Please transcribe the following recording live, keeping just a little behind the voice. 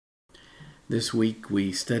This week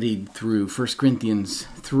we studied through 1 Corinthians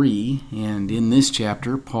 3, and in this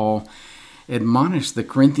chapter, Paul admonished the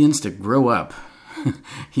Corinthians to grow up.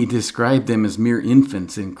 He described them as mere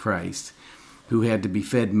infants in Christ, who had to be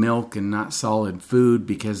fed milk and not solid food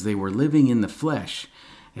because they were living in the flesh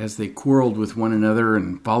as they quarreled with one another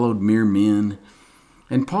and followed mere men.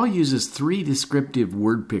 And Paul uses three descriptive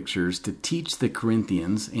word pictures to teach the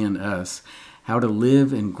Corinthians and us how to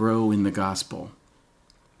live and grow in the gospel.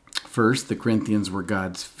 First, the Corinthians were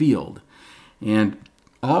God's field, and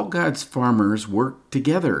all God's farmers work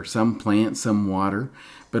together. Some plant, some water,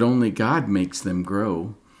 but only God makes them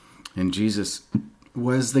grow. And Jesus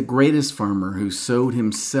was the greatest farmer who sowed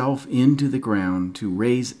himself into the ground to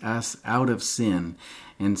raise us out of sin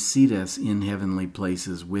and seat us in heavenly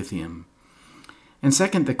places with him. And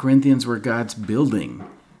second, the Corinthians were God's building.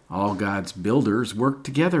 All God's builders worked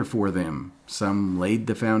together for them. Some laid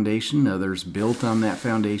the foundation, others built on that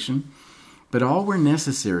foundation, but all were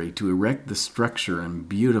necessary to erect the structure and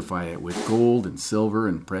beautify it with gold and silver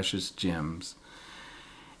and precious gems.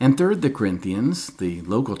 And third, the Corinthians, the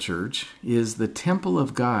local church, is the temple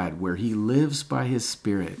of God where he lives by his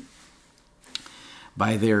Spirit.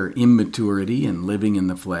 By their immaturity and living in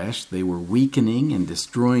the flesh, they were weakening and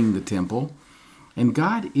destroying the temple. And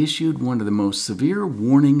God issued one of the most severe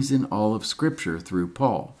warnings in all of Scripture through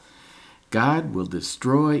Paul. God will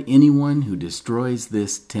destroy anyone who destroys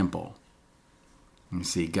this temple. You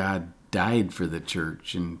see, God died for the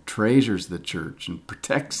church and treasures the church and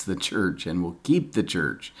protects the church and will keep the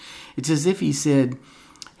church. It's as if he said,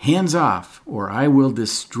 "Hands off, or I will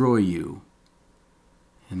destroy you."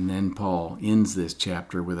 And then Paul ends this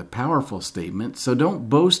chapter with a powerful statement. So don't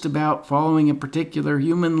boast about following a particular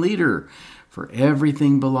human leader, for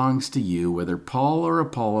everything belongs to you, whether Paul or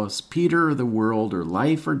Apollos, Peter or the world, or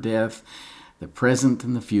life or death, the present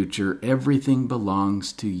and the future, everything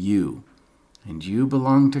belongs to you. And you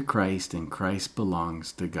belong to Christ, and Christ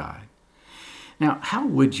belongs to God. Now, how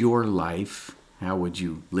would you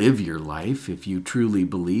live your life if you truly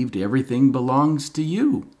believed everything belongs to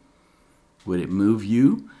you? Would it move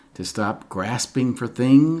you to stop grasping for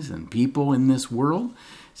things and people in this world,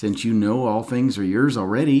 since you know all things are yours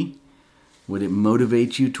already? Would it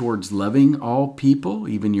motivate you towards loving all people,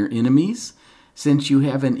 even your enemies, since you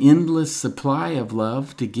have an endless supply of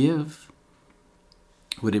love to give?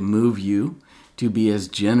 Would it move you to be as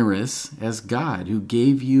generous as God, who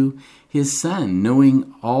gave you his Son,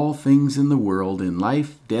 knowing all things in the world, in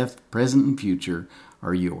life, death, present, and future,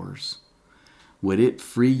 are yours? Would it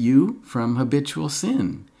free you from habitual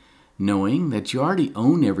sin, knowing that you already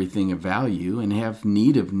own everything of value and have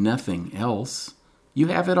need of nothing else? You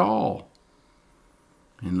have it all.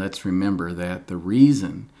 And let's remember that the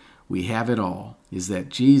reason we have it all is that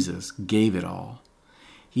Jesus gave it all.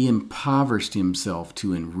 He impoverished himself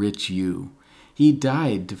to enrich you. He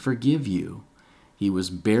died to forgive you. He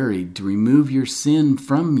was buried to remove your sin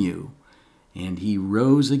from you. And he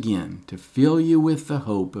rose again to fill you with the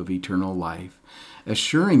hope of eternal life,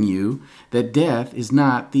 assuring you that death is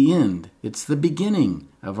not the end. It's the beginning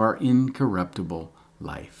of our incorruptible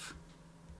life.